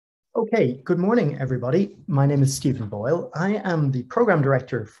Okay, good morning, everybody. My name is Stephen Boyle. I am the program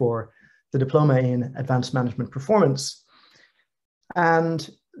director for the Diploma in Advanced Management Performance. And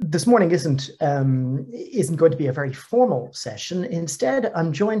this morning isn't going to be a very formal session. Instead,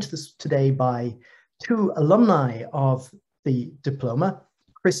 I'm joined today by two alumni of the diploma,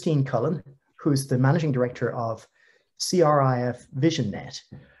 Christine Cullen, who's the managing director of CRIF VisionNet,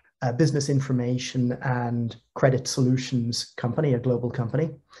 a business information and credit solutions company, a global company,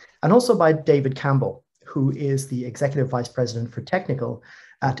 and also by David Campbell, who is the executive vice president for technical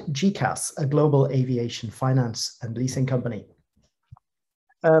at GCAS, a global aviation finance and leasing company.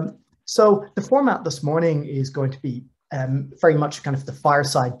 So the format this morning is going to be very much kind of the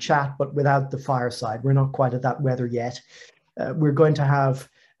fireside chat, but without the fireside. We're not quite at that weather yet. We're going to have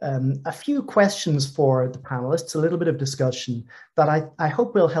a few questions for the panelists, a little bit of discussion that I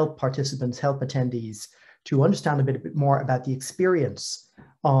hope will help participants, help attendees to understand a bit more about the experience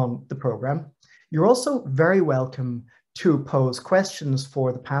on the program. You're also very welcome to pose questions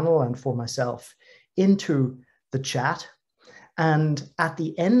for the panel and for myself into the chat. And at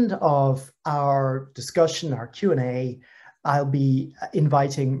the end of our discussion, our Q&A, I'll be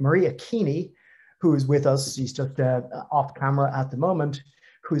inviting Maria Keeney, who is with us. She's just off camera at the moment,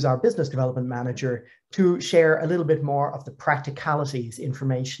 who's our business development manager, to share a little bit more of the practicalities,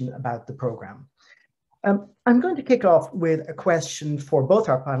 information about the program. I'm going to kick off with a question for both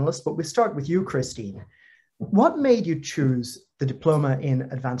our panelists, but we start with you, Christine. What made you choose the Diploma in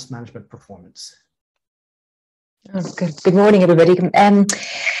Advanced Management Performance? Good morning, everybody.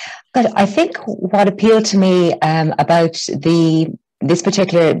 I think what appealed to me about this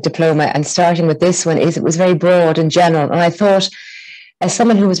particular diploma, and starting with this one, is it was very broad and general. And I thought, as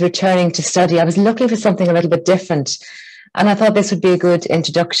someone who was returning to study, I was looking for something a little bit different. And I thought this would be a good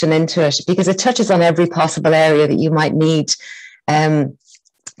introduction into it, because it touches on every possible area that you might need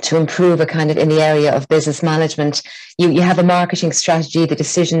to improve a kind of in the area of business management. You have a marketing strategy, the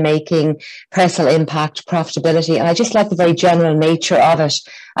decision making, personal impact, profitability, and I just like the very general nature of it.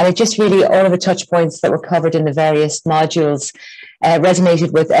 And it just really, all of the touch points that were covered in the various modules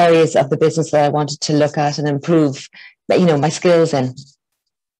resonated with areas of the business that I wanted to look at and improve, my skills in.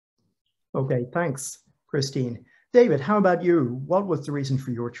 Okay, thanks, Christine. David, how about you? What was the reason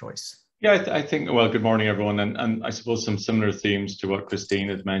for your choice? Yeah, I think, well, good morning, everyone. And I suppose some similar themes to what Christine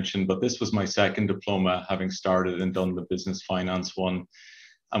had mentioned, but this was my second diploma, having started and done the business finance one.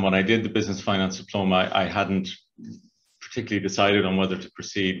 And when I did the business finance diploma, I hadn't particularly decided on whether to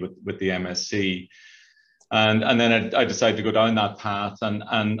proceed with the MSc. And then I decided to go down that path.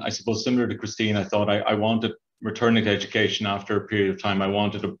 And I suppose similar to Christine, I thought I wanted, returning to education after a period of time, I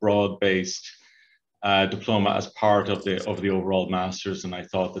wanted a broad-based diploma as part of the overall masters, and I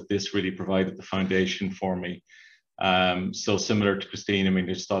thought that this really provided the foundation for me. So similar to Christine, I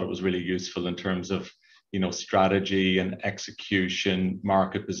just thought it was really useful in terms of strategy and execution,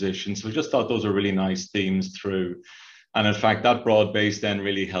 market position. So I just thought those are really nice themes through. And in fact, that broad base then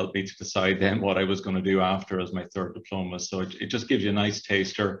really helped me to decide then what I was going to do after as my third diploma. So it just gives you a nice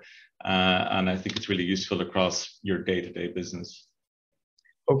taster, and I think it's really useful across your day-to-day business.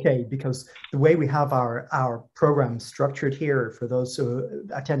 Okay, because the way we have our program structured here, for those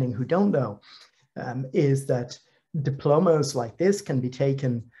attending who don't know, is that diplomas like this can be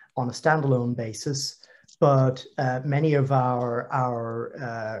taken on a standalone basis, but many of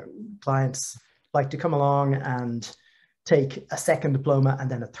our clients like to come along and take a second diploma and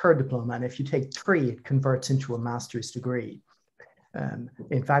then a third diploma. And if you take three, it converts into a master's degree.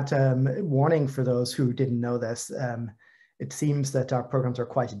 In fact, warning for those who didn't know this, it seems that our programs are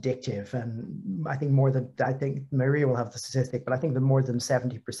quite addictive, and I think Maria will have the statistic, but I think that more than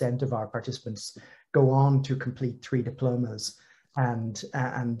 70% of our participants go on to complete 3 diplomas and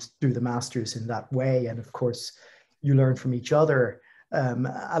do the masters in that way. And of course, you learn from each other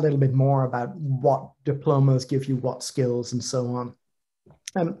a little bit more about what diplomas give you, what skills, and so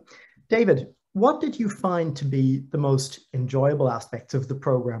on. David, what did you find to be the most enjoyable aspects of the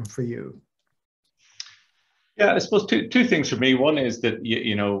program for you? Yeah, I suppose two things for me. One is that,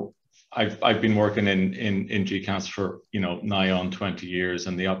 I've been working in GCAS for, nigh on 20 years,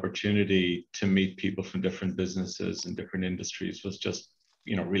 and the opportunity to meet people from different businesses and different industries was just,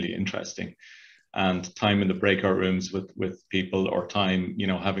 really interesting. And time in the breakout rooms with people, or time,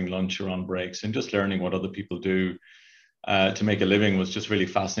 having lunch or on breaks, and just learning what other people do to make a living was just really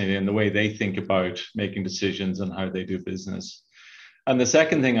fascinating, and the way they think about making decisions and how they do business. And the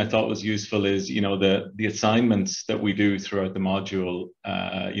second thing I thought was useful is, the assignments that we do throughout the module.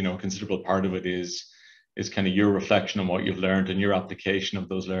 A considerable part of it is kind of your reflection on what you've learned and your application of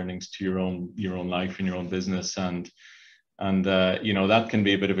those learnings to your own life and your own business. And And, you know, that can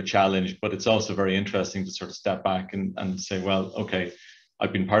be a bit of a challenge, but it's also very interesting to sort of step back and say, well, okay,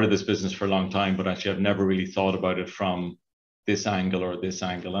 I've been part of this business for a long time, but actually I've never really thought about it from this angle or this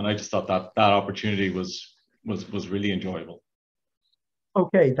angle. And I just thought that opportunity was really enjoyable.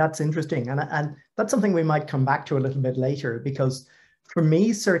 Okay, that's interesting. And that's something we might come back to a little bit later, because for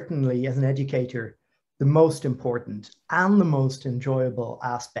me, certainly as an educator, the most important and the most enjoyable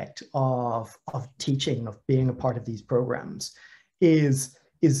aspect of teaching, of being a part of these programs, is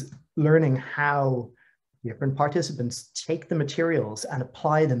learning how different participants take the materials and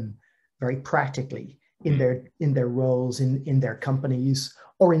apply them very practically in their roles, in their companies,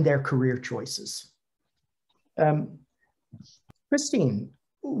 or in their career choices. Christine,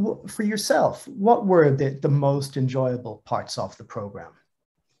 for yourself, what were the most enjoyable parts of the program?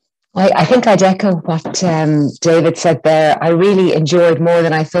 I think I'd echo what David said there. I really enjoyed, more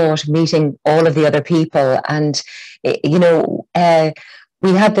than I thought, meeting all of the other people. And, you know,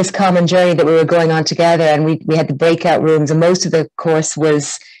 we had this common journey that we were going on together, and we had the breakout rooms, and most of the course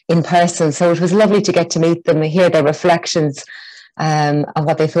was in person. So it was lovely to get to meet them and hear their reflections and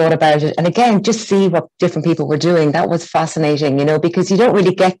what they thought about it. And again, just see what different people were doing. That was fascinating, you know, because you don't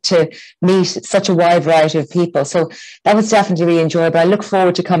really get to meet such a wide variety of people. So that was definitely really enjoyable. I look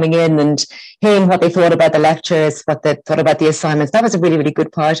forward to coming in and hearing what they thought about the lectures, what they thought about the assignments. That was a really, really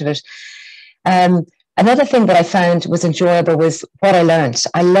good part of it. Another thing that I found was enjoyable was what I learned.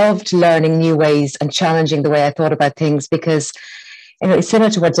 I loved learning new ways and challenging the way I thought about things, because, you know, it's similar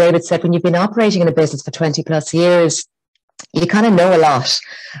to what David said. When you've been operating in a business for 20 plus years, you kind of know a lot,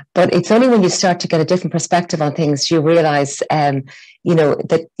 but it's only when you start to get a different perspective on things you realize, you know,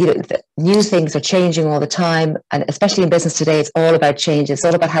 that new things are changing all the time. And especially in business today, it's all about change. It's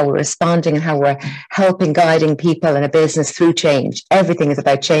all about how we're responding and how we're helping, guiding people in a business through change. Everything is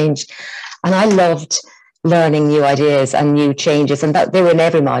about change. And I loved learning new ideas and new changes, and that they were in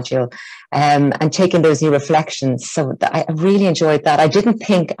every module, and taking those new reflections. So I really enjoyed that. I didn't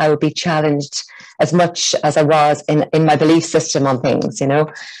think I would be challenged as much as I was in my belief system on things, you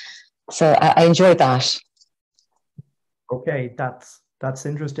know. So I enjoyed that. Okay, that's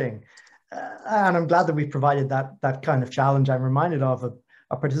interesting. And I'm glad that we provided that kind of challenge. I'm reminded of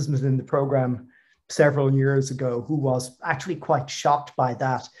a participant in the program several years ago who was actually quite shocked by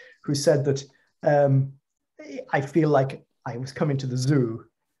that, who said that I feel like I was coming to the zoo,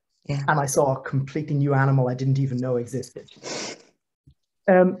 yeah, and I saw a completely new animal I didn't even know existed.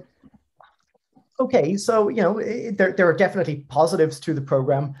 Okay, so, you know, there are definitely positives to the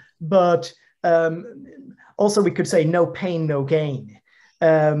program, but also we could say no pain, no gain.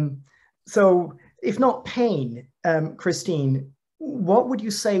 So if not pain, Christine, what would you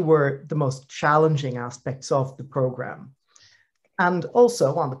say were the most challenging aspects of the program? And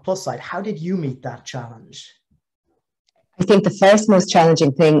also on the plus side, how did you meet that challenge? I think the first most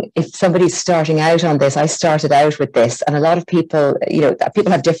challenging thing, if somebody's starting out on this, I started out with this, and a lot of people, you know,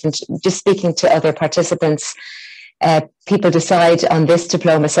 people have different, just speaking to other participants, people decide on this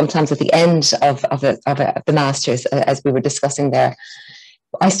diploma sometimes at the end of the master's, as we were discussing there.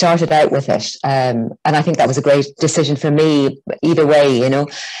 I started out with it, and I think that was a great decision for me either way, you know.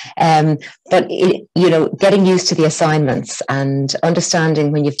 But you know, getting used to the assignments and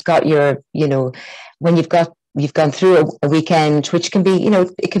understanding when you've got your, you know, when you've gone through a weekend, which can be, you know,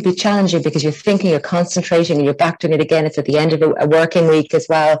 it can be challenging because you're thinking, you're concentrating, and you're back doing it again. It's at the end of a working week as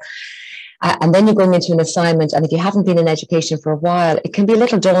well. And then you're going into an assignment, and if you haven't been in education for a while, it can be a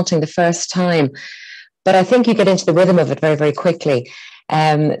little daunting the first time. But I think you get into the rhythm of it very, very quickly.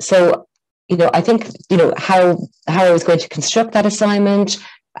 So, you know, I think, you know, how I was going to construct that assignment,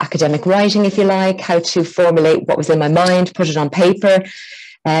 academic writing, if you like, how to formulate what was in my mind, put it on paper.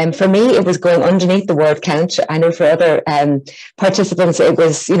 For me, it was going underneath the word count. I know for other participants, it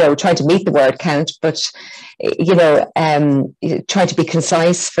was, you know, trying to meet the word count, but, you know, trying to be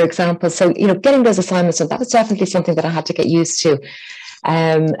concise, for example. So, you know, getting those assignments, and that was definitely something that I had to get used to.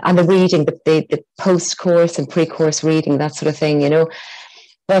 And the reading, the post-course and pre-course reading, that sort of thing, you know.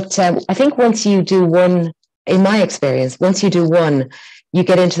 But I think once you do one, in my experience, once you do one, you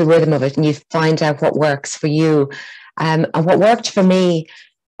get into the rhythm of it and you find out what works for you. And what worked for me,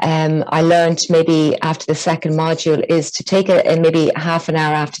 I learned maybe after the second module, is to take maybe half an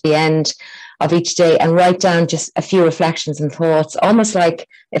hour after the end of each day and write down just a few reflections and thoughts, almost like,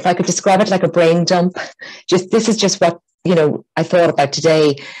 if I could describe it, like a brain dump. This is just what, you know, I thought about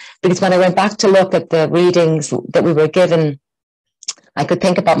today. Because when I went back to look at the readings that we were given, I could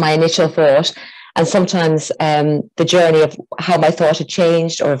think about my initial thought, and sometimes the journey of how my thought had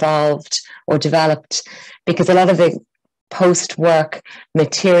changed or evolved or developed, because a lot of the post-work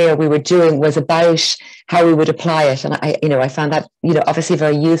material we were doing was about how we would apply it. And I found that, obviously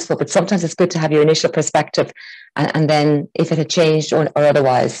very useful, but sometimes it's good to have your initial perspective and then if it had changed or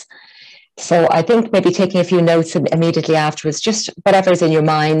otherwise. So I think maybe taking a few notes immediately afterwards, just whatever's in your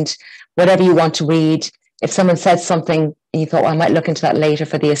mind, whatever you want to read. If someone said something and you thought, well, I might look into that later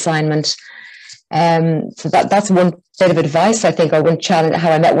for the assignment. So that's one bit of advice, I think, or one challenge,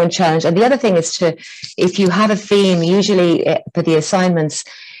 how I met one challenge. And the other thing is if you have a theme, usually for the assignments,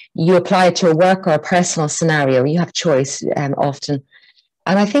 you apply it to a work or a personal scenario. You have choice often.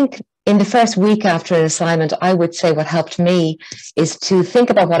 And I think in the first week after an assignment, I would say what helped me is to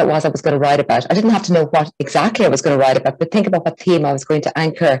think about what it was I was going to write about. I didn't have to know what exactly I was going to write about, but think about what theme I was going to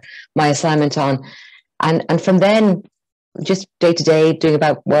anchor my assignment on. And from then, just day to day, doing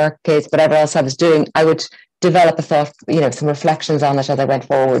about work, kids, whatever else I was doing, I would develop a thought, some reflections on it as I went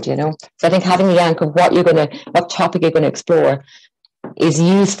forward, So I think having the anchor of what topic you're going to explore is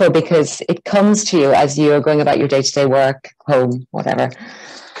useful because it comes to you as you're going about your day to day work, home, whatever.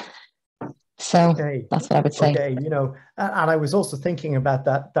 So that's what I would say. Okay, and I was also thinking about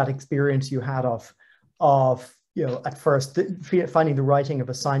that experience you had of at first finding the writing of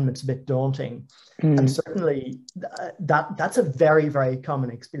assignments a bit daunting. And certainly that's a very, very common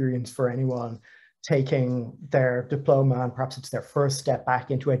experience for anyone taking their diploma, and perhaps it's their first step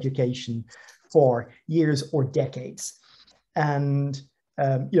back into education for years or decades. And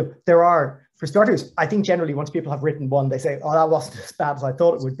there are, for starters, I think generally once people have written one, they say, oh, that wasn't as bad as I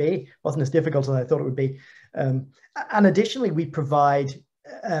thought it would be, wasn't as difficult as I thought it would be. And additionally, we provide,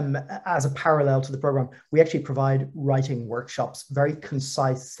 as a parallel to the program, we actually provide writing workshops, very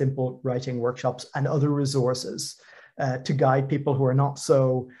concise, simple writing workshops and other resources to guide people who are not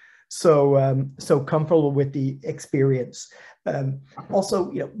so comfortable with the experience.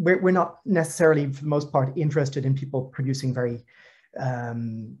 Also, we're not necessarily, for the most part, interested in people producing very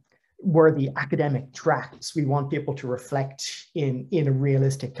worthy academic tracts. We want people to reflect in a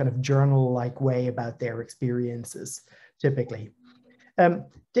realistic kind of journal-like way about their experiences, typically.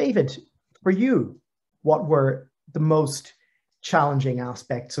 David, for you, what were the most challenging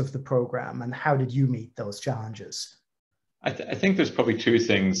aspects of the program and how did you meet those challenges? I think there's probably two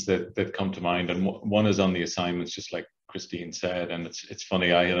things that come to mind, and one is on the assignments, just like Christine said, and it's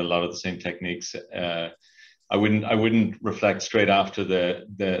funny, I had a lot of the same techniques. I wouldn't reflect straight after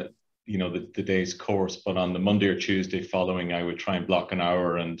the day's course, but on the Monday or Tuesday following, I would try and block an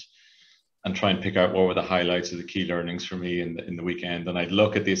hour and try and pick out what were the highlights of the key learnings for me in the weekend. And I'd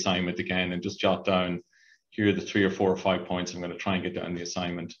look at the assignment again and just jot down, here are the 3 or 4 or 5 points I'm going to try and get down the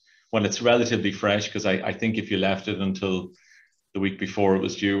assignment. When it's relatively fresh, because I think if you left it until the week before it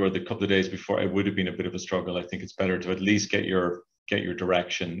was due or the couple of days before, it would have been a bit of a struggle. I think it's better to at least get your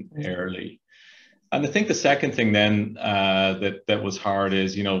direction early. And I think the second thing then that was hard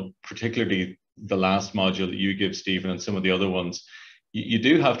is, particularly the last module that you give, Stephen, and some of the other ones, you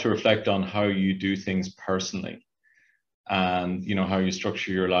do have to reflect on how you do things personally and, how you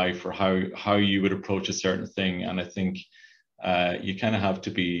structure your life or how you would approach a certain thing. And I think you kind of have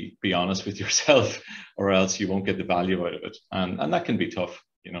to be honest with yourself or else you won't get the value out of it. And that can be tough,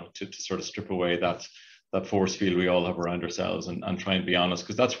 to sort of strip away that force field we all have around ourselves and try and be honest,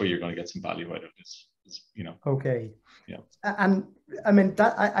 because that's where you're going to get some value out of this. Okay. Yeah. And I mean,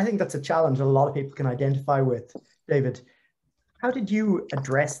 I think that's a challenge that a lot of people can identify with. David, how did you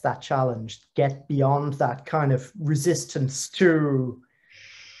address that challenge, get beyond that kind of resistance to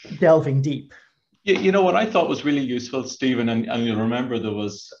delving deep? Yeah, what I thought was really useful, Stephen, and you'll remember there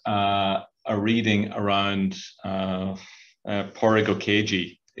was a reading around Prog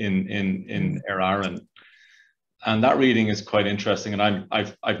in Aaron. And that reading is quite interesting, and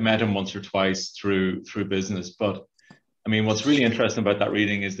I've met him once or twice through business. But I mean, what's really interesting about that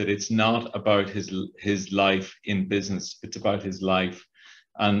reading is that it's not about his life in business; it's about his life.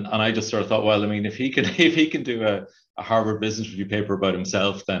 And I just sort of thought, well, I mean, if he can do a Harvard Business Review paper about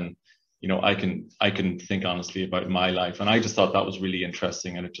himself, then I can think honestly about my life. And I just thought that was really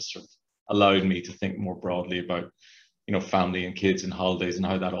interesting, and it just sort of allowed me to think more broadly about family and kids and holidays and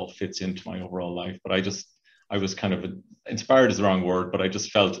how that all fits into my overall life. But I was kind of inspired is the wrong word, but I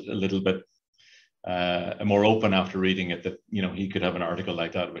just felt a little bit more open after reading it that, he could have an article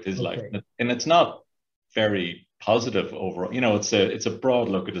like that with his life. And it's not very positive overall. It's a broad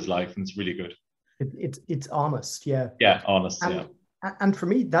look at his life, and it's really good. It's honest. Yeah. Yeah. Honest. Yeah. And for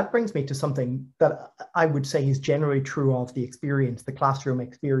me, that brings me to something that I would say is generally true of the experience, the classroom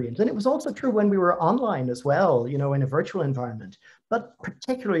experience. And it was also true when we were online as well, in a virtual environment, but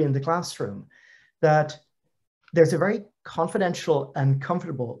particularly in the classroom, that there's a very confidential and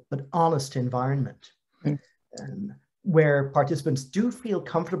comfortable but honest environment. where participants do feel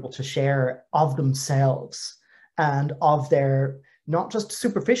comfortable to share of themselves and of their, not just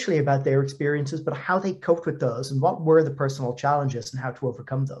superficially about their experiences, but how they coped with those and what were the personal challenges and how to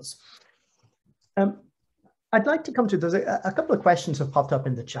overcome those. I'd like to come to, there's a couple of questions have popped up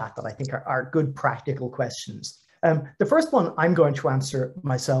in the chat that I think are good practical questions. The first one I'm going to answer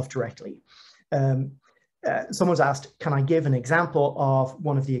myself directly. Someone's asked, can I give an example of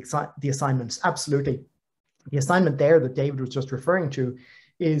one of the assignments? Absolutely. The assignment there that David was just referring to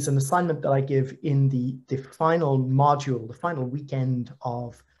is an assignment that I give in the final module, the final weekend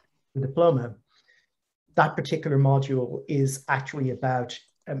of the diploma. That particular module is actually about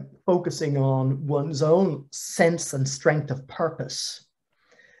focusing on one's own sense and strength of purpose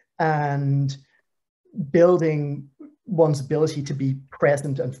and building one's ability to be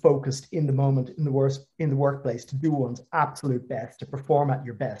present and focused in the moment, in the workplace, to do one's absolute best, to perform at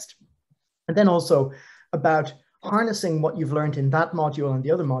your best. And then also about harnessing what you've learned in that module and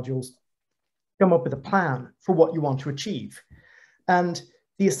the other modules, come up with a plan for what you want to achieve. And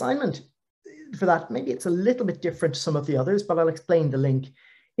the assignment for that, maybe it's a little bit different to some of the others, but I'll explain the link.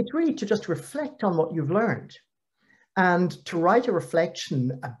 It's really to just reflect on what you've learned and to write a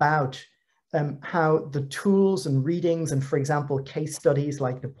reflection about how the tools and readings and, for example, case studies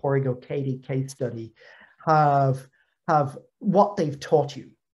like the Porigo Katie case study have what they've taught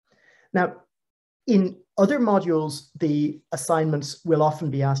you. Now, in other modules, the assignments will often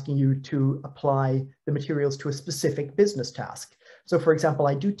be asking you to apply the materials to a specific business task. So, for example,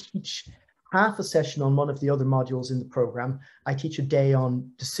 I do teach half a session on one of the other modules in the program. I teach a day on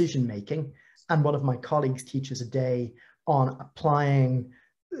decision making, and one of my colleagues teaches a day on applying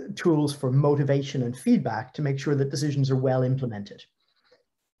tools for motivation and feedback to make sure that decisions are well implemented.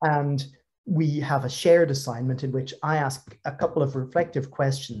 And we have a shared assignment in which I ask a couple of reflective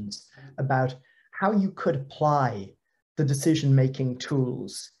questions about how you could apply the decision-making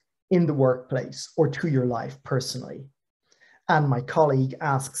tools in the workplace or to your life personally. And my colleague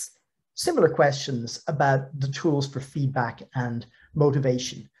asks similar questions about the tools for feedback and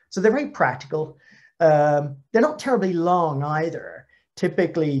motivation. So they're very practical. They're not terribly long either.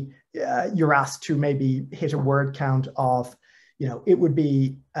 Typically, you're asked to maybe hit a word count of, it would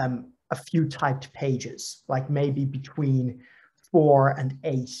be a few typed pages, like maybe between 4 and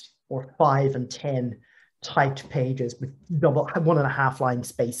 8 or 5 and 10 typed pages with 1.5 line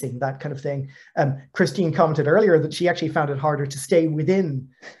spacing, that kind of thing. Christine commented earlier that she actually found it harder to stay within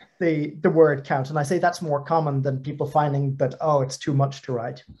the word count. And I say that's more common than people finding that, oh, it's too much to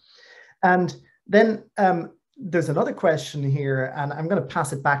write. And then there's another question here, and I'm going to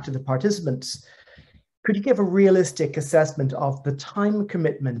pass it back to the participants. Could you give a realistic assessment of the time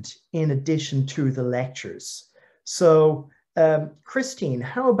commitment in addition to the lectures? So Christine,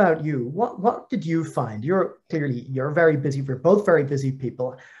 how about you? What did you find? You're very busy. We're both very busy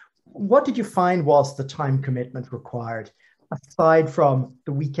people. What did you find was the time commitment required, aside from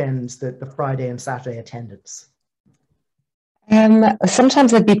the weekends, the Friday and Saturday attendance?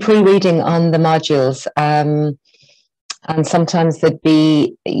 Sometimes there'd be pre-reading on the modules, and sometimes there'd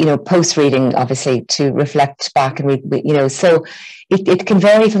be, post-reading, obviously, to reflect back and read, so it can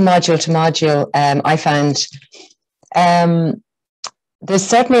vary from module to module. I found there's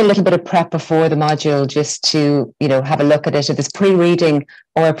certainly a little bit of prep before the module just to, have a look at it. If there's pre-reading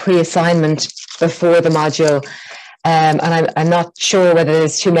or a pre-assignment before the module, and I'm not sure whether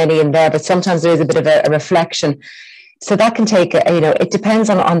there's too many in there, but sometimes there is a bit of a reflection. So that can take, it depends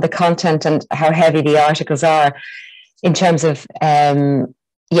on the content and how heavy the articles are in terms of,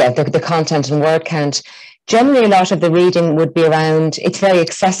 the content and word count. Generally, a lot of the reading would be around, it's very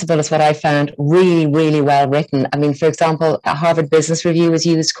accessible is what I found, really, really well written. I mean, for example, a Harvard Business Review is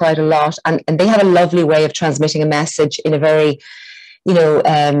used quite a lot, and they have a lovely way of transmitting a message in a very,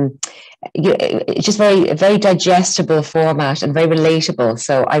 just very, very digestible format and very relatable.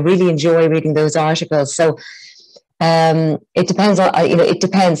 So I really enjoy reading those articles. So it depends on, it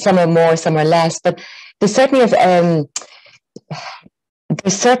depends, some are more, some are less, but there's certainly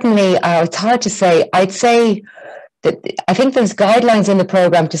it's hard to say. I'd say that I think there's guidelines in the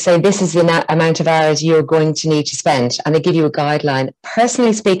program to say this is the amount of hours you're going to need to spend, and they give you a guideline.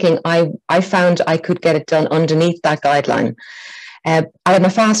 Personally speaking, I found I could get it done underneath that guideline. I'm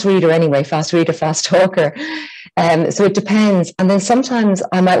a fast reader anyway, fast reader, fast talker. So it depends. And then sometimes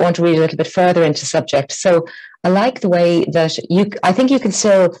I might want to read a little bit further into subject. So I like the way that I think you can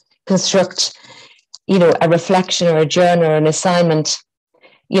still construct, a reflection or a journal or an assignment,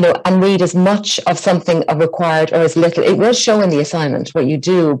 and read as much of something required or as little. It will show in the assignment what you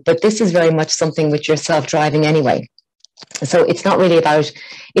do, but this is very much something which you're self-driving anyway. So it's not really about,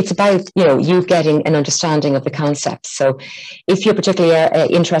 it's about, you know, you getting an understanding of the concept. So if you're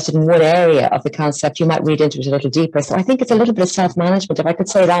particularly interested in one area of the concept, you might read into it a little deeper. So I think it's a little bit of self-management, if I could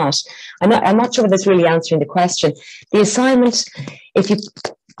say that. I'm not sure whether it's really answering the question. The assignment,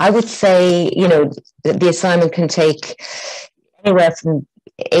 I would say, you know, the assignment can take anywhere from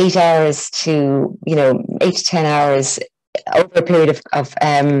 8 hours to, you know, 8 to 10 hours over a period of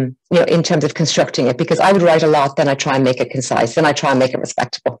you know, in terms of constructing it, because I would write a lot, then I try and make it concise, then I try and make it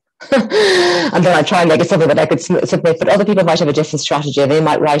respectable, and then I try and make it something that I could submit. But other people might have a different strategy, and they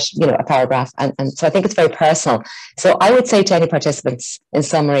might write, you know, a paragraph, and so I think it's very personal. So I would say to any participants, in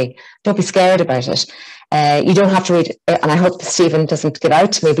summary, don't be scared about it. You don't have to read, and I hope Stephen doesn't get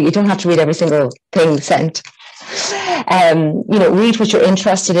out to me, but you don't have to read every single thing sent. You know, read what you're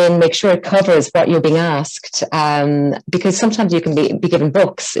interested in, make sure it covers what you're being asked, because sometimes you can be given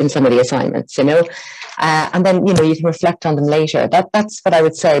books in some of the assignments, you know, and then, you know, you can reflect on them later. That's what I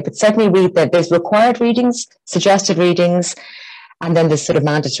would say. But certainly read there's required readings, suggested readings, and then there's sort of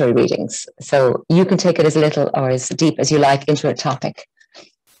mandatory readings. So you can take it as little or as deep as you like into a topic.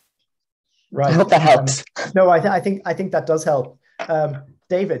 Right. I hope that helps. No, I think that does help.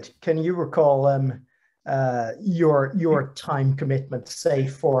 David, can you recall your time commitment, say,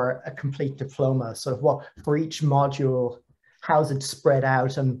 for a complete diploma? Sort of what, for each module, how's it spread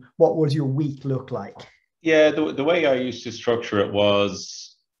out, and what would your week look like? Yeah, the way I used to structure it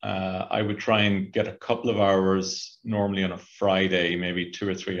was I would try and get a couple of hours, normally on a Friday, maybe 2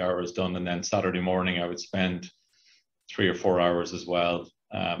 or 3 hours done, and then Saturday morning I would spend 3 or 4 hours as well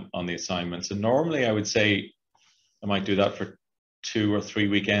on the assignments. And normally I would say I might do that for 2 or 3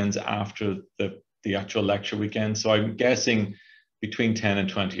 weekends after the actual lecture weekend. So I'm guessing between 10 and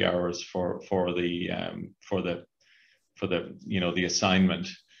 20 hours for the you know, the assignment.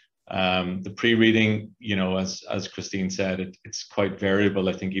 The pre-reading, you know, as Christine said, it's quite variable.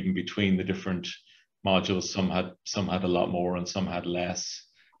 I think even between the different modules, some had a lot more and some had less.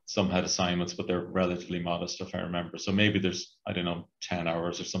 Some had assignments, but they're relatively modest, if I remember. So maybe there's, I don't know, 10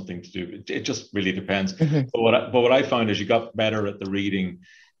 hours or something to do. It just really depends. Mm-hmm. But what I found is you got better at the reading.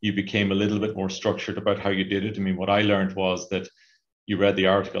 You became a little bit more structured about how you did it. I mean, what I learned was that you read the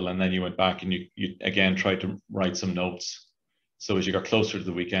article and then you went back and you again tried to write some notes. So as you got closer to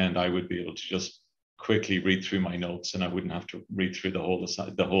the weekend, I would be able to just quickly read through my notes, and I wouldn't have to read through the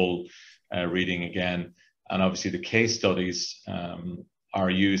whole reading again. And obviously the case studies are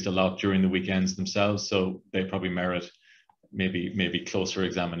used a lot during the weekends themselves, so they probably merit maybe closer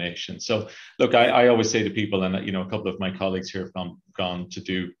examination. So look, I always say to people, and you know, a couple of my colleagues here have gone to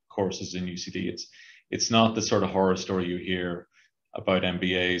do courses in UCD, it's not the sort of horror story you hear about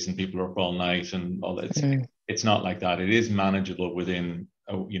MBAs and people are up all night and all that. It's not like that. It is manageable within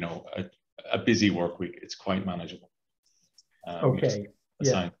you know, a busy work week. It's quite manageable. Okay.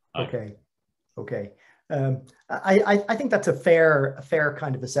 Yeah. Okay. Okay. I think that's a fair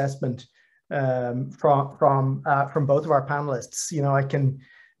kind of assessment from both of our panelists. You know, I can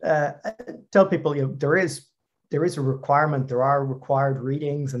tell people, you know, there is a requirement. There are required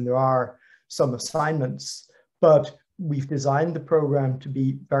readings and there are some assignments, but we've designed the program to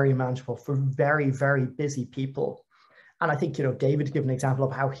be very manageable for very, very busy people. And I think, you know, David gave an example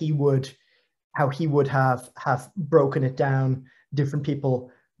of how he would have broken it down. Different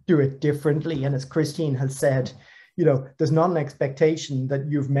people do it differently. And as Christine has said, you know, there's not an expectation that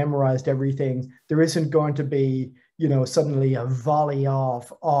you've memorized everything. There isn't going to be, you know, suddenly a volley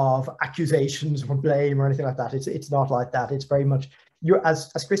of accusations or blame or anything like that. It's not like that. It's very much,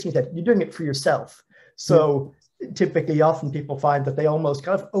 as Christine said, you're doing it for yourself. So typically, often people find that they almost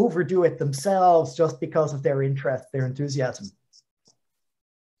kind of overdo it themselves just because of their interest, their enthusiasm.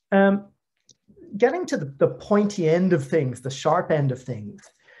 Getting to the pointy end of things, the sharp end of things.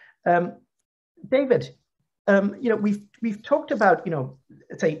 David, you know, we've talked about, you know,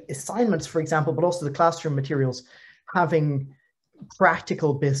 say assignments, for example, but also the classroom materials having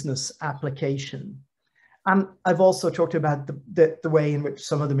practical business application. And I've also talked about the way in which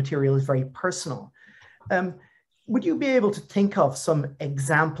some of the material is very personal. Would you be able to think of some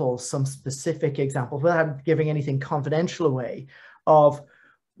examples, some specific examples, without giving anything confidential away, of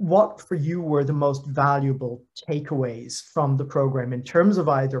what for you were the most valuable takeaways from the program in terms of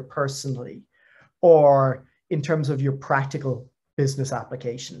either personally or in terms of your practical business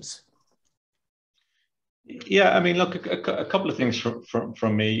applications? Yeah, I mean, look, a couple of things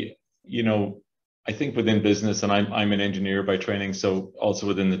from me. You know, I think within business, and I'm an engineer by training, so also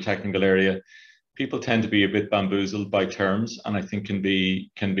within the technical area, people tend to be a bit bamboozled by terms, and I think can be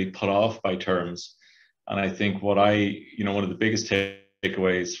put off by terms. And I think one of the biggest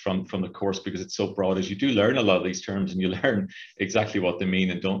takeaways from the course, because it's so broad, is you do learn a lot of these terms and you learn exactly what they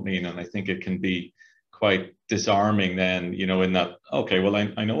mean and don't mean. And I think it can be quite disarming then, you know, in that, okay, well,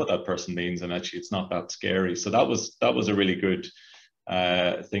 I know what that person means, and actually it's not that scary. So that was a really good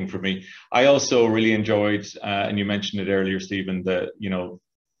thing for me. I also really enjoyed, and you mentioned it earlier, Stephen, the, you know,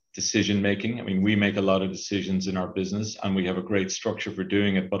 decision making. I mean, we make a lot of decisions in our business and we have a great structure for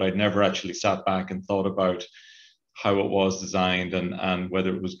doing it, but I'd never actually sat back and thought about how it was designed and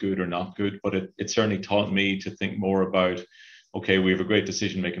whether it was good or not good. But it certainly taught me to think more about, okay, we have a great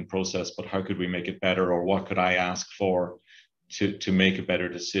decision making process, but how could we make it better, or what could I ask for to make a better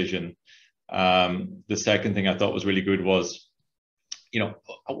decision? The second thing I thought was really good was, you know,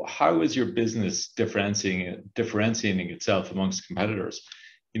 how is your business differentiating itself amongst competitors?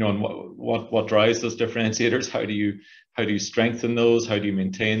 You know, and what drives those differentiators? How do you strengthen those? How do you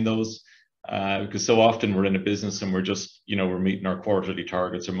maintain those? Because so often we're in a business and we're just, you know, we're meeting our quarterly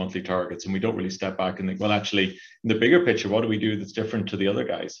targets or monthly targets, and we don't really step back and think, well, actually, in the bigger picture, what do we do that's different to the other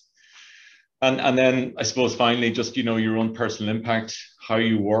guys? And then I suppose finally, just, you know, your own personal impact, how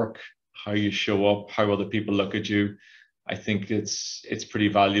you work, how you show up, how other people look at you. I think it's pretty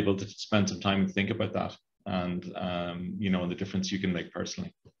valuable to spend some time and think about that, and you know, the difference you can make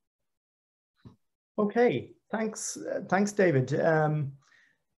personally. Okay, thanks, David.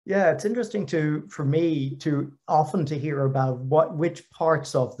 Yeah, it's interesting for me to often hear about which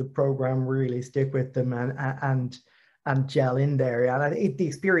parts of the program really stick with them and gel in there. And the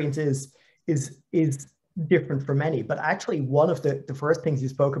experience is different for many. But actually, one of the first things you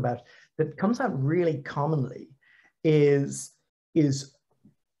spoke about that comes out really commonly is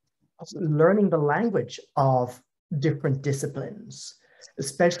learning the language of different disciplines,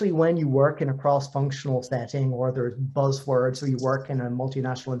 especially when you work in a cross-functional setting, or there's buzzwords, or you work in a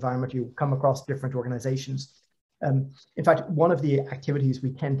multinational environment, you come across different organizations. In fact, one of the activities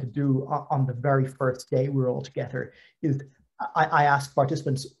we tend to do on the very first day we're all together is I ask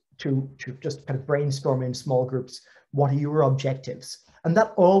participants to just kind of brainstorm in small groups, what are your objectives? And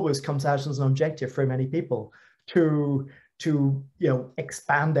that always comes out as an objective for many people to you know,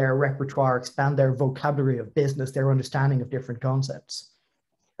 expand their repertoire, expand their vocabulary of business, their understanding of different concepts.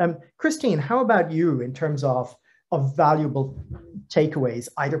 Christine, how about you in terms of valuable takeaways,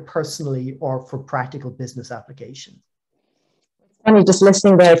 either personally or for practical business application? Funny, just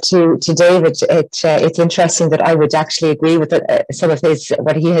listening there to David, it's interesting that I would actually agree with some of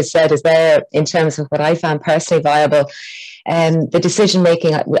what he has said is there in terms of what I found personally viable. The decision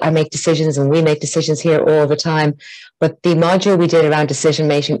making, I make decisions and we make decisions here all the time. But the module we did around decision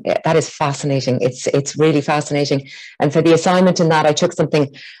making, that is fascinating. It's really fascinating. And for the assignment in that, I took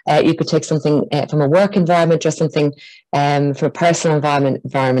something, you could take something from a work environment, just something from a personal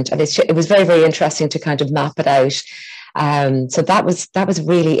environment. And it was very, very interesting to kind of map it out. So that was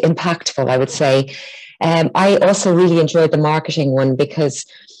really impactful, I would say. I also really enjoyed the marketing one because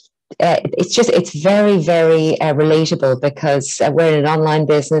it's very, very relatable, because we're in an online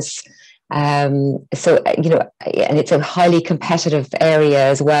business. So, you know, and it's a highly competitive area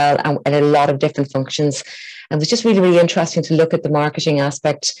as well, and a lot of different functions. And it was just really, really interesting to look at the marketing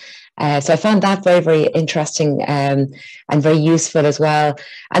aspect. So I found that very, very interesting and very useful as well.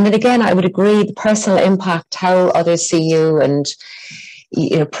 And then again, I would agree, the personal impact, how others see you, and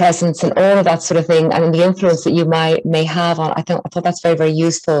you know, presence and all of that sort of thing, and the influence that you may have on. I thought that's very, very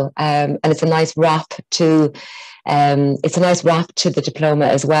useful, and it's a nice wrap to. It's a nice wrap to the diploma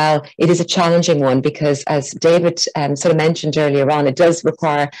as well. It is a challenging one because, as David sort of mentioned earlier on, it does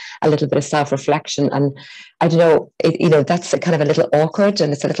require a little bit of self-reflection. And I don't know, you know, that's kind of a little awkward,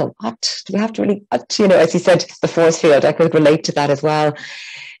 and it's a little, what do we have to really, you know, as you said, the force field, I could relate to that as well.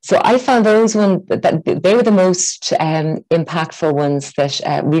 So I found those ones that they were the most impactful ones that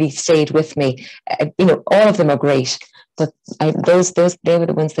really stayed with me. You know, all of them are great, but those they were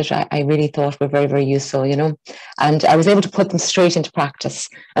the ones that I really thought were very, very useful. You know, and I was able to put them straight into practice,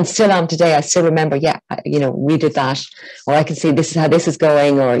 and still am today. I still remember, yeah, you know, we did that, or I can see this is how this is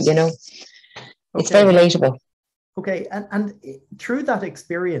going, or you know, it's very relatable. Okay, and through that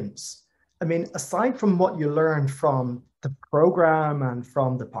experience, I mean, aside from what you learned from the program and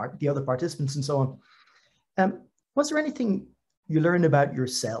from the other participants and so on, was there anything you learned about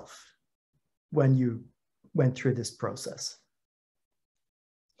yourself when you went through this process?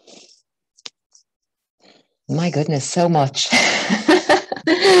 My goodness, so much.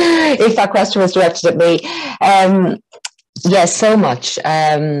 If that question was directed at me, yes, so much.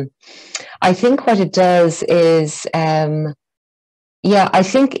 I think what it does is Yeah, I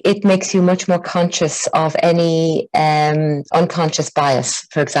think it makes you much more conscious of any unconscious bias,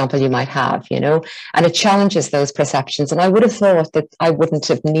 for example, you might have, and it challenges those perceptions. And I would have thought that I wouldn't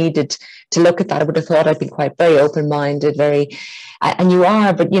have needed to look at that. I would have thought I'd been quite very open-minded, and you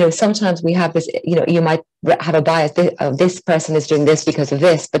are, but, sometimes we have this, you might have a bias. This person is doing this because of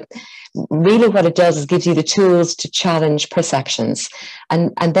this, but really what it does is gives you the tools to challenge perceptions.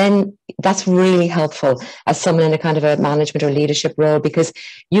 And then that's really helpful as someone in a kind of a management or leadership role, because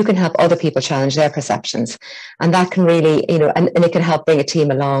you can help other people challenge their perceptions. And that can really, and it can help bring a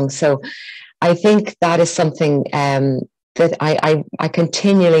team along. So I think that is something that I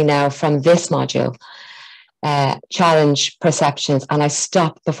continually now from this module challenge perceptions, and I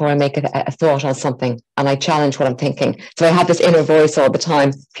stop before I make a thought on something, and I challenge what I'm thinking. So I have this inner voice all the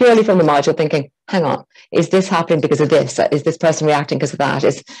time, purely from the module, thinking, hang on, is this happening because of this? Is this person reacting because of that?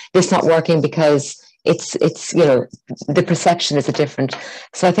 Is this not working because it's the perception is a different.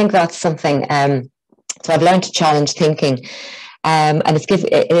 So I think that's something. So I've learned to challenge thinking, and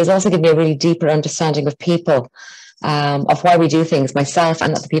it has also given me a really deeper understanding of people, of why we do things, myself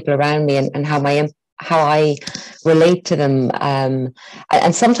and the people around me, and how I relate to them.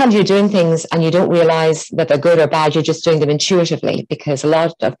 And sometimes you're doing things and you don't realize that they're good or bad. You're just doing them intuitively, because a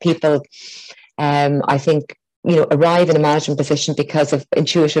lot of people, I think, arrive in a management position because of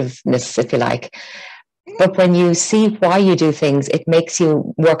intuitiveness, if you like. But when you see why you do things, it makes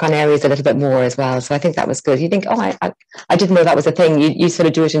you work on areas a little bit more as well. So I think that was good. You think, oh, I didn't know that was a thing. You sort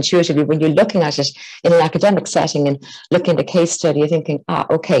of do it intuitively. When you're looking at it in an academic setting and looking at a case study, you're thinking,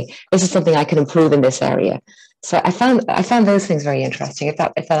 okay, this is something I can improve in this area. So I found those things very interesting, if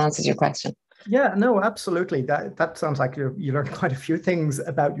that answers your question. Yeah, no, absolutely. That sounds like you learned quite a few things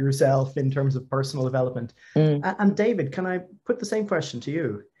about yourself in terms of personal development. And David, can I put the same question to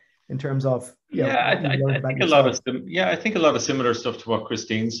you? In terms of, I think a lot of similar stuff to what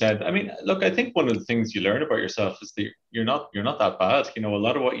Christine said. I mean, look, I think one of the things you learn about yourself is that you're not that bad. A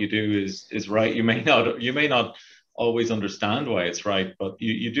lot of what you do is right. You may not always understand why it's right, but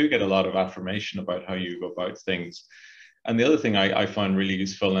you do get a lot of affirmation about how you go about things. And the other thing I find really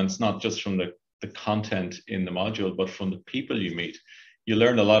useful, and it's not just from the content in the module, but from the people you meet, you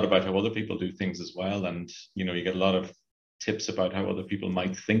learn a lot about how other people do things as well. And, you get a lot of tips about how other people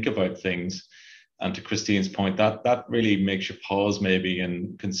might think about things. And to Christine's point, that really makes you pause maybe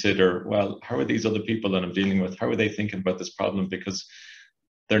and consider, well, how are these other people that I'm dealing with, how are they thinking about this problem? Because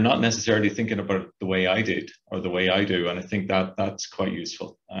they're not necessarily thinking about it the way I did or the way I do. And I think that's quite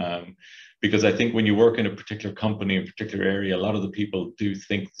useful. Because I think when you work in a particular company, a particular area, a lot of the people do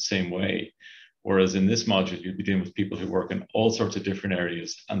think the same way. Whereas in this module, you'll be dealing with people who work in all sorts of different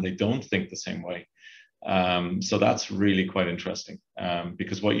areas and they don't think the same way. So that's really quite interesting,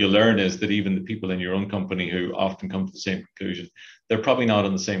 because what you learn is that even the people in your own company who often come to the same conclusion, they're probably not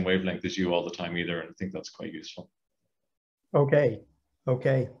on the same wavelength as you all the time either. And I think that's quite useful. Okay.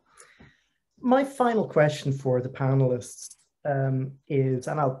 My final question for the panelists is,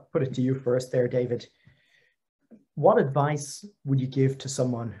 and I'll put it to you first there, David. What advice would you give to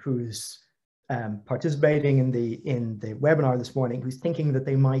someone who's participating in the webinar this morning, who's thinking that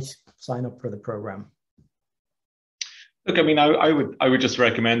they might sign up for the program? Look, I mean, I would just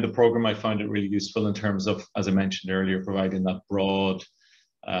recommend the program. I find it really useful in terms of, as I mentioned earlier, providing that broad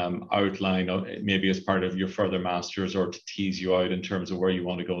outline, maybe as part of your further masters, or to tease you out in terms of where you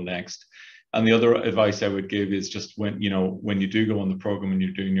want to go next. And the other advice I would give is just when you do go on the program and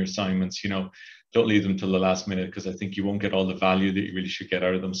you're doing your assignments, don't leave them till the last minute, because I think you won't get all the value that you really should get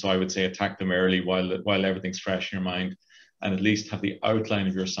out of them. So I would say attack them early while everything's fresh in your mind, and at least have the outline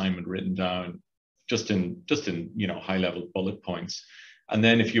of your assignment written down, just in high level bullet points. And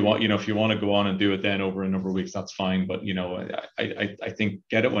then if you want to go on and do it then over a number of weeks, that's fine. But I think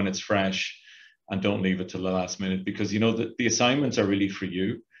get it when it's fresh, and don't leave it till the last minute, because the assignments are really for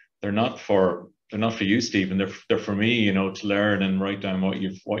you. They're not for you, Stephen. They're for me, to learn and write down what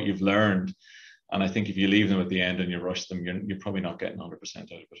you've learned. And I think if you leave them at the end and you rush them, you're probably not getting 100% out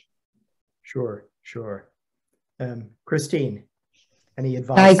of it. Sure. Christine, any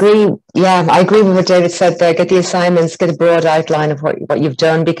advice? I agree. Yeah, I agree with what David said there. Get the assignments, get a broad outline of what you've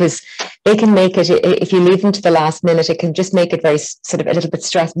done, because they can make it, if you leave them to the last minute, it can just make it very sort of a little bit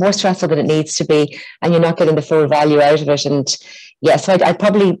more stressful than it needs to be, and you're not getting the full value out of it. And yeah, so I'd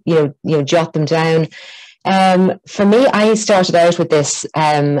probably, jot them down. For me, I started out with this,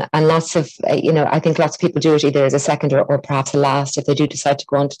 and lots of, I think lots of people do it either as a second or perhaps a last if they do decide to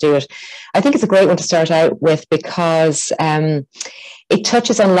go on to do it. I think it's a great one to start out with, because it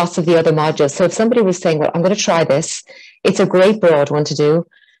touches on lots of the other modules. So if somebody was saying, well, I'm going to try this, it's a great broad one to do.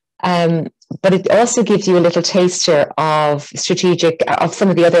 but it also gives you a little taster of some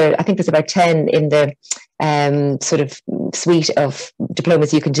of the other, I think there's about 10 in the sort of suite of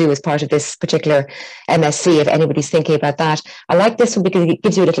diplomas you can do as part of this particular MSc, if anybody's thinking about that. I like this one because it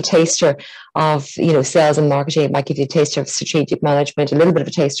gives you a little taster of, sales and marketing. It might give you a taster of strategic management, a little bit of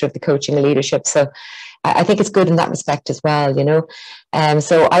a taster of the coaching and leadership. So I think it's good in that respect as well,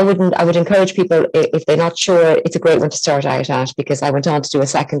 So I would encourage people, if they're not sure, it's a great one to start out at, because I went on to do a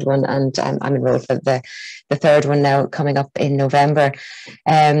second one, and I'm enrolled for the third one now coming up in November.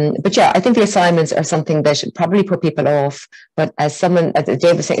 But yeah, I think the assignments are something that should probably put people off. But as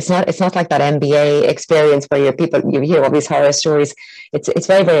Dave was saying, it's not like that MBA experience where you hear all these horror stories. It's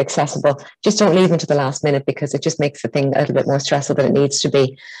very, very accessible. Just don't leave them to the last minute, because it just makes the thing a little bit more stressful than it needs to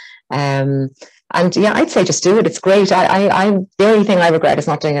be. And yeah, I'd say just do it. It's great. The only thing I regret is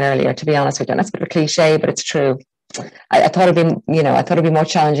not doing it earlier, to be honest with you. And that's a bit of a cliche, but it's true. I thought it'd be more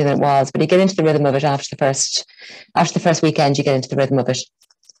challenging than it was, but you get into the rhythm of it after the first weekend. You get into the rhythm of it.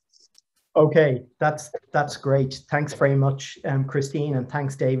 Okay, that's great. Thanks very much, Christine, and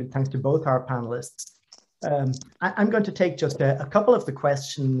thanks, David. Thanks to both our panelists. I'm going to take just a couple of the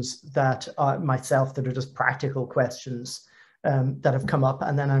questions that are just practical questions that have come up,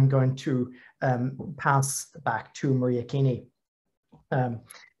 and then I'm going to pass back to Maria Keeney.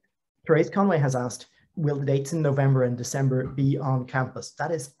 Therese Conway has asked, will the dates in November and December be on campus?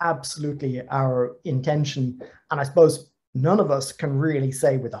 That is absolutely our intention. And I suppose none of us can really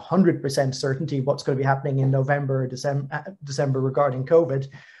say with 100% certainty what's going to be happening in November or December regarding COVID.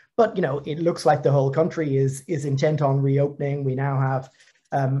 But, it looks like the whole country is intent on reopening. We now have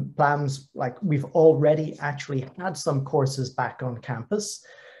plans, like we've already actually had some courses back on campus,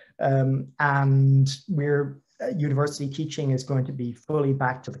 and university teaching is going to be fully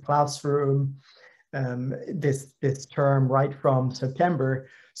back to the classroom this term, right from September.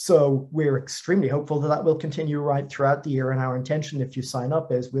 So we're extremely hopeful that will continue right throughout the year. And our intention, if you sign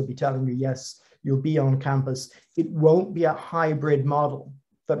up, is we'll be telling you, yes, you'll be on campus. It won't be a hybrid model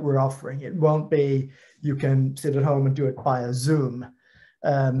that we're offering. It won't be you can sit at home and do it via Zoom.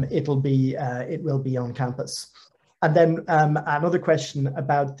 It will be on campus. And then another question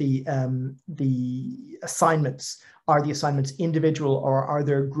about the assignments. Are the assignments individual, or are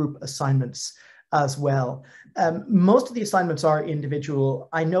there group assignments as well? Most of the assignments are individual.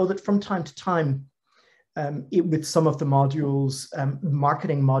 I know that from time to time, with some of the modules,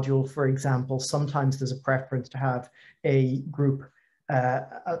 marketing module, for example, sometimes there's a preference to have a group,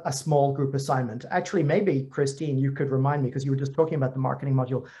 a small group assignment. Actually, maybe Christine, you could remind me, because you were just talking about the marketing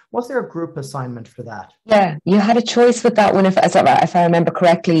module. Was there a group assignment for that? Yeah, you had a choice with that one. If I remember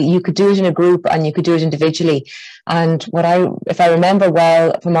correctly, you could do it in a group and you could do it individually. And if I remember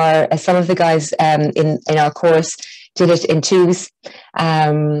well, from some of the guys in our course did it in twos.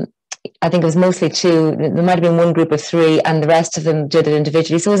 I think it was mostly two. There might have been one group of three, and the rest of them did it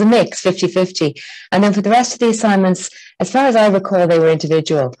individually. So it was a mix, 50-50. And then for the rest of the assignments, as far as I recall, they were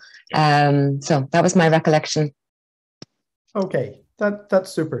individual. So that was my recollection. Okay,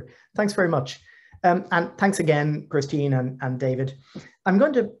 that's super. Thanks very much. And thanks again, Christine and David. I'm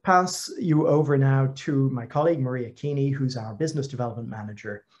going to pass you over now to my colleague, Maria Keeney, who's our Business Development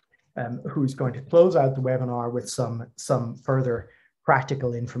Manager, who's going to close out the webinar with some further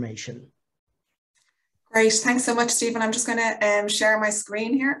practical information. Great, thanks so much, Stephen. I'm just going to share my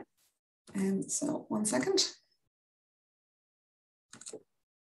screen here. So 1 second.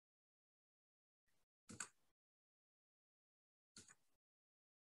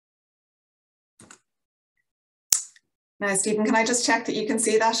 Now, Stephen, can I just check that you can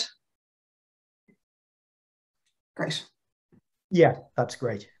see that? Great. Yeah, that's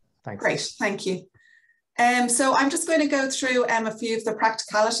great. Thanks. Great, thank you. So I'm just going to go through a few of the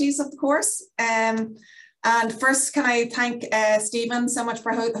practicalities of the course. And first, can I thank Stephen so much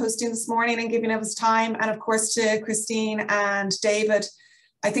for hosting this morning and giving up his time, and of course to Christine and David.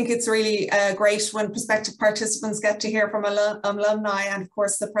 I think it's really great when prospective participants get to hear from alumni, and of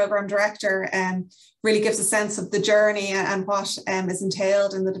course the program director really gives a sense of the journey and what is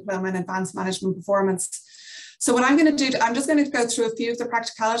entailed in the Diploma in Advanced Management Performance. So what I'm going to do, I'm just going to go through a few of the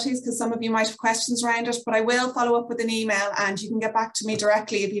practicalities, because some of you might have questions around it, but I will follow up with an email and you can get back to me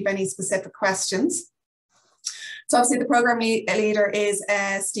directly if you have any specific questions. So obviously the program leader is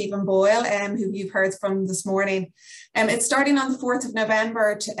Stephen Boyle, who you've heard from this morning. It's starting on the 4th of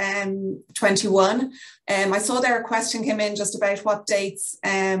November 21. I saw there a question came in just about what dates,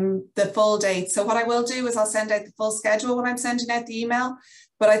 the full dates. So what I will do is I'll send out the full schedule when I'm sending out the email.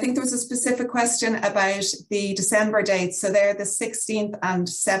 But I think there was a specific question about the December dates. So they're the 16th and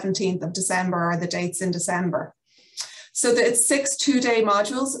 17th of December are the dates in December. So that it's 6 two-day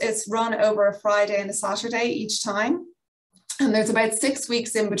modules. It's run over a Friday and a Saturday each time. And there's about 6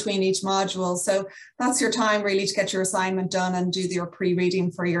 weeks in between each module. So that's your time really to get your assignment done and do your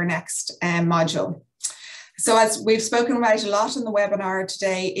pre-reading for your next module. So as we've spoken about a lot in the webinar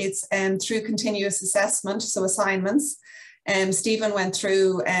today, it's through continuous assessment, so assignments. Stephen went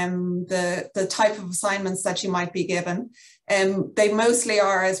through the type of assignments that you might be given. They mostly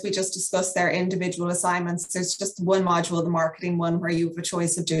are, as we just discussed, their individual assignments. There's just one module, the marketing one, where you have a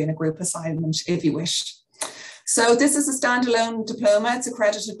choice of doing a group assignment if you wish. So this is a standalone diploma. It's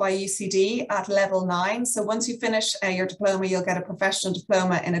accredited by UCD at level 9. So once you finish your diploma, you'll get a professional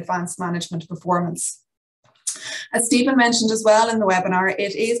diploma in Advanced Management Performance. As Stephen mentioned as well in the webinar,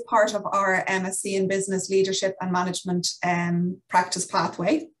 it is part of our MSc in Business Leadership and Management practice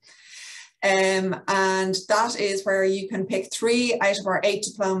pathway. And that is where you can pick 3 out of our 8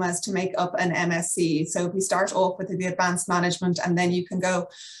 diplomas to make up an MSc. So we start off with the Advanced Management, and then you can go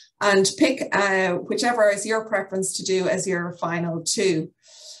and pick whichever is your preference to do as your final 2.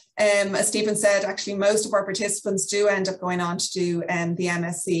 As Stephen said, actually most of our participants do end up going on to do the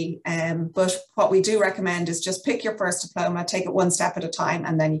MSc, but what we do recommend is just pick your first diploma, take it one step at a time,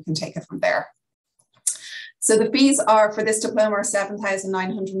 and then you can take it from there. So the fees are for this diploma are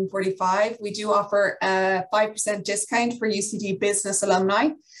 $7,945. We do offer a 5% discount for UCD business alumni.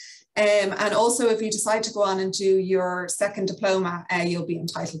 And also if you decide to go on and do your second diploma, you'll be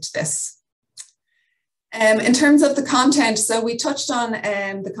entitled to this. In terms of the content, so we touched on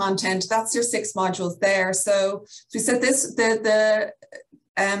the content, that's your 6 modules there. So we said this,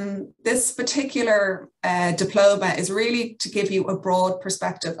 this particular diploma is really to give you a broad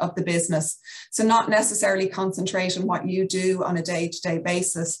perspective of the business. So not necessarily concentrate on what you do on a day-to-day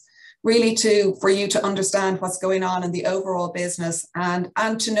basis, really for you to understand what's going on in the overall business and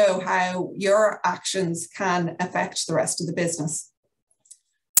to know how your actions can affect the rest of the business.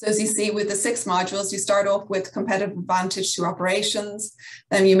 So as you see with the 6 modules, you start off with competitive advantage to operations,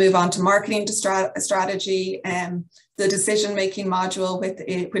 then you move on to marketing to strategy, the decision-making module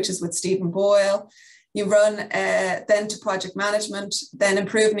which is with Stephen Boyle. You run then to project management, then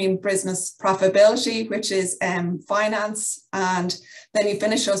improving business profitability, which is finance, and then you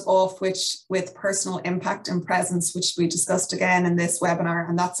finish us off with personal impact and presence, which we discussed again in this webinar,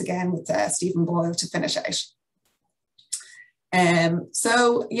 and that's again with Stephen Boyle to finish out.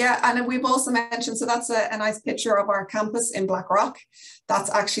 So yeah, and we've also mentioned, so that's a nice picture of our campus in Blackrock. That's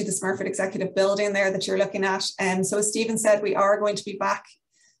actually the Smurfit Executive Building there that you're looking at. So as Stephen said, we are going to be back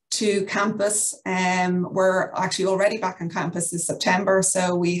to campus. We're actually already back on campus this September.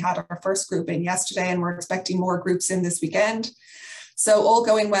 So we had our first group in yesterday and we're expecting more groups in this weekend. So all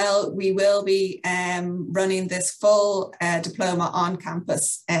going well, we will be running this full diploma on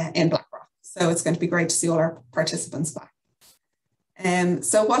campus in Blackrock. So it's going to be great to see all our participants back.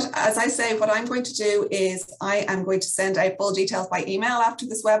 So as I say, what I'm going to do is I am going to send out full details by email after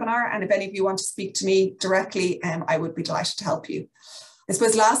this webinar. And if any of you want to speak to me directly, I would be delighted to help you. I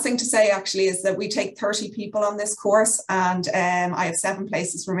suppose last thing to say actually is that we take 30 people on this course and I have 7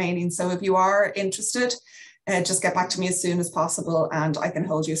 places remaining. So if you are interested, just get back to me as soon as possible and I can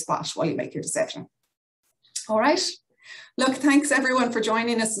hold you a spot while you make your decision. All right. Look, thanks everyone for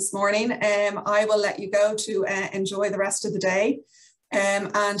joining us this morning. I will let you go to enjoy the rest of the day.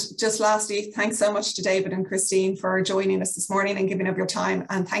 And just lastly, thanks so much to David and Christine for joining us this morning and giving up your time.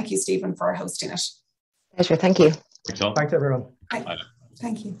 And thank you, Stephen, for hosting it. Pleasure. Thank you. Thanks, everyone.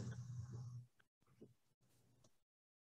 Thank you.